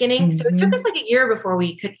in the beginning. So it took us like a year before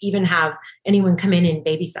we could even have anyone come in and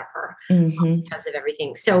babysit her because of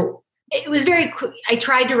everything. So it was very quick. I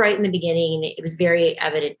tried to write in the beginning, and it was very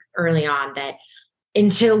evident early on that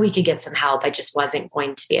until we could get some help, I just wasn't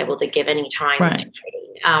going to be able to give any time to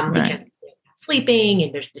writing because sleeping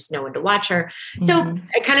and there's just no one to watch her. So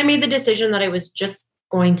I kind of made the decision that I was just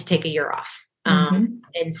going to take a year off.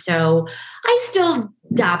 And so I still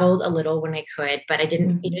dabbled a little when I could, but I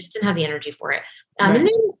didn't, just didn't have the energy for it. And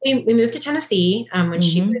then we moved to Tennessee when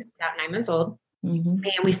she was about 9 months old. And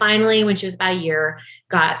we finally, when she was about a year,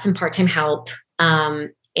 got some part-time help.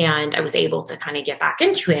 And I was able to kind of get back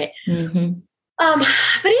into it.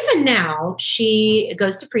 But even now, she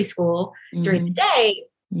goes to preschool during the day.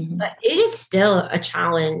 but it is still a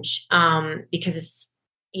challenge because it's,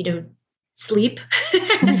 sleep,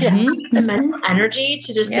 the mental energy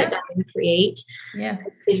to just sit down and create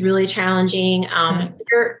is really challenging.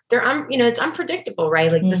 It's unpredictable,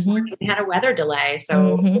 right? Like this morning we had a weather delay.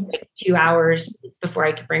 So 2 hours before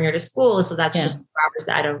I could bring her to school. So that's just 2 hours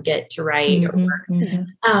that I don't get to write or work.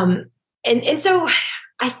 And so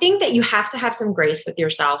I think that you have to have some grace with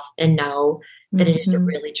yourself and know that it is a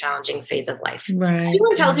really challenging phase of life. Right.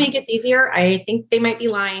 Everyone tells me it gets easier. I think they might be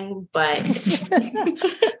lying, but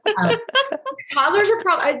toddlers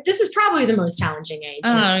are this is probably the most challenging age.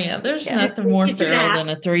 Oh yeah. There's nothing more sterile than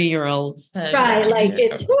a 3-year-old. So, right. Like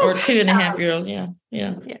it's, or 2.5-year-old. Yeah.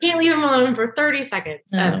 Can't leave them alone for 30 seconds.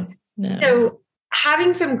 No. So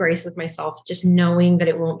having some grace with myself, just knowing that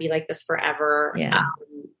it won't be like this forever.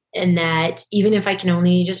 And that even if I can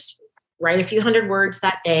only just write a few hundred words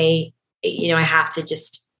that day, I have to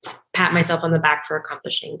just pat myself on the back for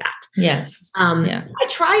accomplishing that. Yes. I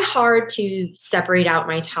try hard to separate out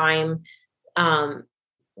my time.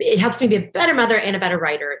 It helps me be a better mother and a better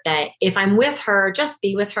writer, that if I'm with her, just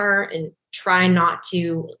be with her and try not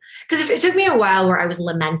to, because if it took me a while where I was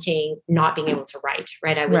lamenting not being able to write,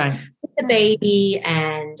 right? I was with the baby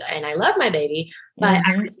and I love my baby, but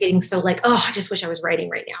I was getting so like, oh, I just wish I was writing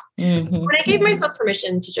right now. When I gave myself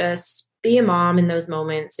permission to just be a mom in those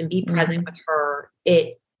moments and be present with her,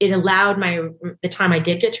 it allowed the time I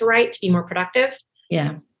did get to write to be more productive.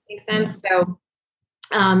 Yeah. Makes sense. So,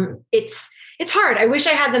 it's hard. I wish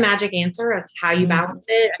I had the magic answer of how you balance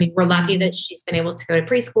it. I mean, we're lucky that she's been able to go to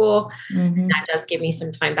preschool. That does give me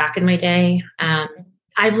some time back in my day.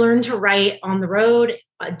 I've learned to write on the road,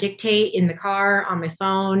 dictate in the car, on my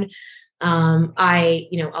phone.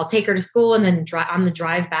 I'll take her to school and then on the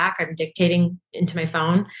drive back, I'm dictating into my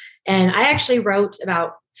phone. And I actually wrote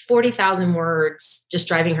about 40,000 words just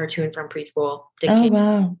driving her to and from preschool. Dictating.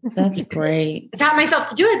 Oh, wow. That's great. I taught myself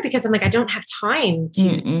to do it because I'm like, I don't have time to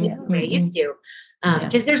the way I used to.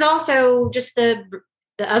 Because there's also just the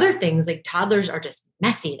other things, like toddlers are just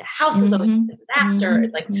messy. The house is always a disaster.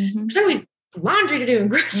 Like there's always laundry to do and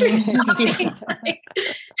grocery shopping. Like,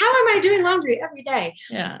 how am I doing laundry every day?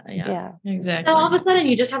 Yeah, exactly. So all of a sudden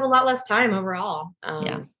you just have a lot less time overall.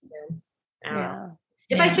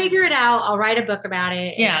 If I figure it out, I'll write a book about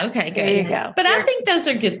it. Yeah. Okay. Good. There you go. But I think those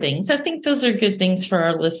are good things. I think those are good things for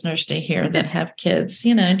our listeners to hear that have kids,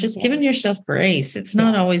 just giving yourself grace. It's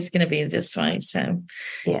not always going to be this way. So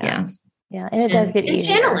yeah. And it does get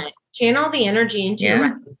easier. Channel the energy into your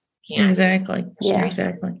writing. Exactly. Yeah.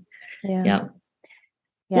 Exactly. Yeah.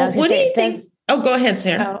 Well, what do you think? Go ahead,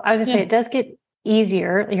 Sarah. I was just saying, it does get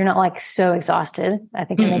easier. You're not like so exhausted. I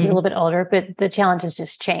think you're maybe a little bit older, but the challenges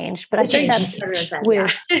just change. But I think that's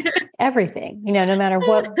with everything, no matter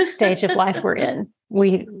what stage of life we're in,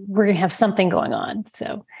 we're going to have something going on.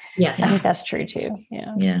 So yes, I think that's true too.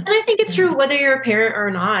 Yeah. And I think it's true whether you're a parent or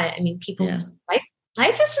not. I mean, people,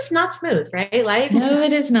 life is just not smooth, right? No,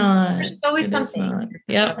 it is not. There's always something.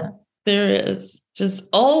 Yep. There is just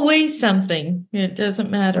always something. It doesn't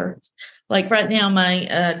matter. Like right now,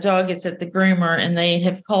 my dog is at the groomer and they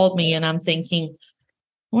have called me and I'm thinking,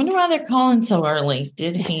 I wonder why they're calling so early.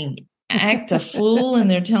 Did he act a fool? And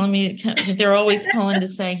they're telling me, they're always calling to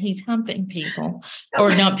say he's humping people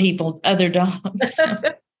or not people, other dogs. So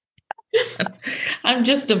I'm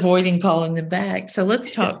just avoiding calling them back. So let's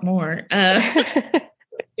talk more. That's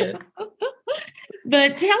good.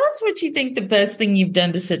 But tell us what you think the best thing you've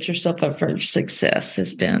done to set yourself up for success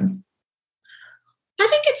has been. I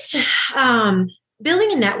think it's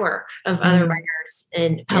building a network of other writers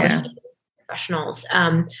and publishing professionals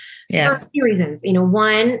for a few reasons.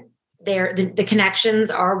 One, the connections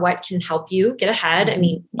are what can help you get ahead. I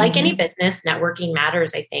mean, like any business, networking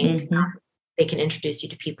matters, I think. They can introduce you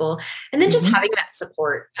to people. And then just having that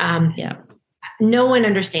support. No one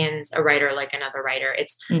understands a writer like another writer.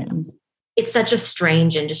 It's such a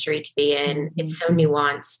strange industry to be in. It's so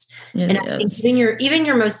nuanced. I think even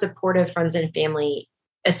your most supportive friends and family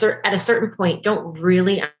at a certain point don't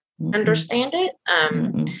really understand it.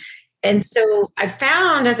 And so I've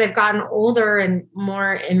found as I've gotten older and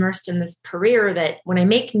more immersed in this career that when I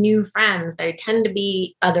make new friends, they tend to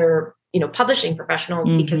be other, publishing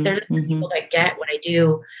professionals because they're just the people that get what I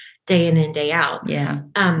do day in and day out.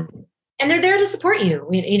 And they're there to support you.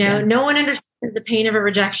 No one understands the pain of a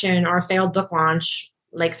rejection or a failed book launch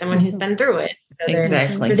like someone who's been through it. So they're there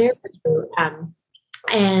for you.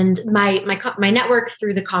 And my network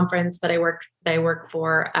through the conference that I work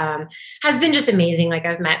for has been just amazing. Like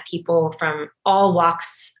I've met people from all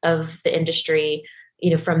walks of the industry,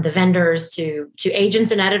 from the vendors to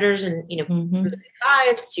agents and editors, and from the big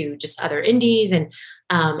fives to just other indies, and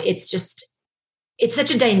it's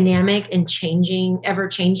such a dynamic and ever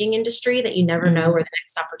changing industry that you never know where the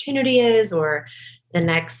next opportunity is or the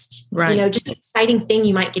next, just exciting thing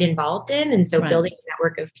you might get involved in. And so building a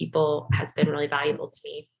network of people has been really valuable to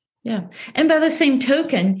me. Yeah. And by the same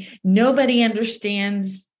token, nobody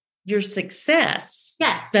understands your success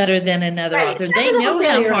better than another author. They know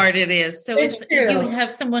how hard it is. So you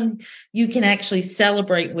have someone you can actually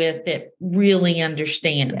celebrate with that really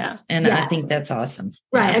understands. Yeah. And I think that's awesome.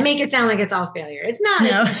 Right. I make it sound like it's all failure. It's not.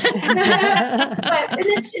 No. and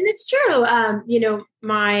it's true.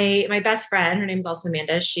 My best friend, her name's also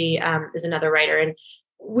Amanda. She is another writer, and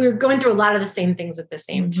we're going through a lot of the same things at the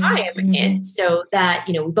same time. And so that,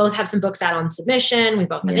 we both have some books out on submission. We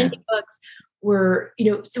both have indie books. We're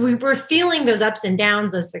feeling those ups and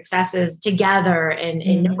downs, those successes together,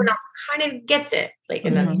 and no one else kind of gets it. Like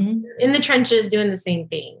in the trenches doing the same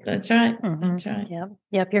thing. That's right. That's right.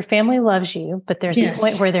 Yep. Your family loves you, but there's a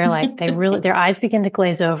point where they're like, their eyes begin to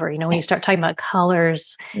glaze over, when you start talking about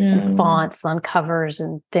colors and fonts on covers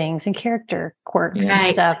and things and character quirks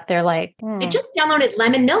and stuff. They're like, I just downloaded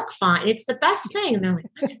lemon milk font and it's the best thing. And they're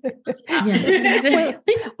like,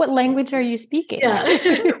 what language are you speaking?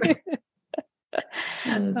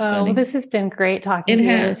 Well, this has been great talking to you.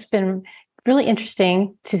 It's been really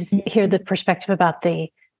interesting to hear the perspective about the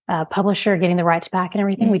publisher getting the rights back and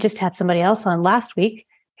everything. We just had somebody else on last week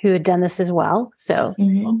who had done this as well. So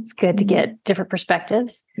it's good to get different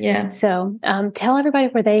perspectives. Yeah. So tell everybody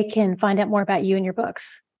where they can find out more about you and your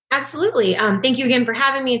books. Absolutely. Thank you again for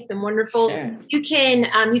having me. It's been wonderful. Sure. You can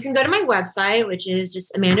go to my website, which is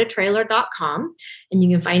just amandatraylor.com, and you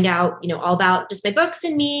can find out, all about just my books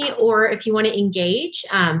and me, or if you want to engage,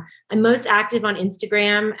 I'm most active on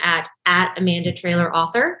Instagram at Amanda Traylor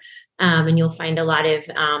Author. And you'll find a lot of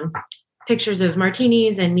pictures of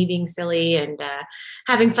martinis and me being silly and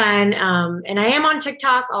having fun. And I am on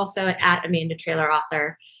TikTok also at Amanda Traylor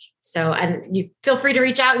Author. So, and you feel free to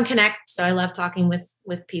reach out and connect. So I love talking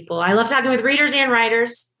with people. I love talking with readers and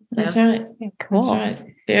writers. So. That's right. Cool. That's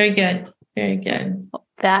right. Very good. Very good. Well,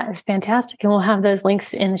 that is fantastic. And we'll have those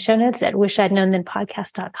links in the show notes at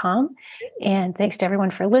wishidknownthenpodcast.com. And thanks to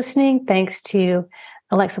everyone for listening. Thanks to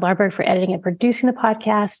Alexa Larberg for editing and producing the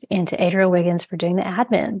podcast, and to Adriel Wiggins for doing the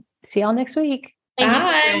admin. See y'all next week.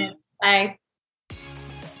 Bye. Bye.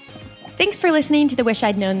 Thanks for listening to the Wish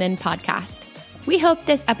I'd Known Then podcast. We hope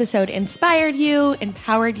this episode inspired you,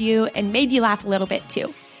 empowered you, and made you laugh a little bit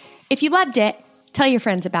too. If you loved it, tell your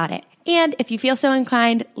friends about it. And if you feel so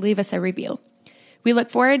inclined, leave us a review. We look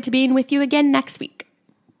forward to being with you again next week.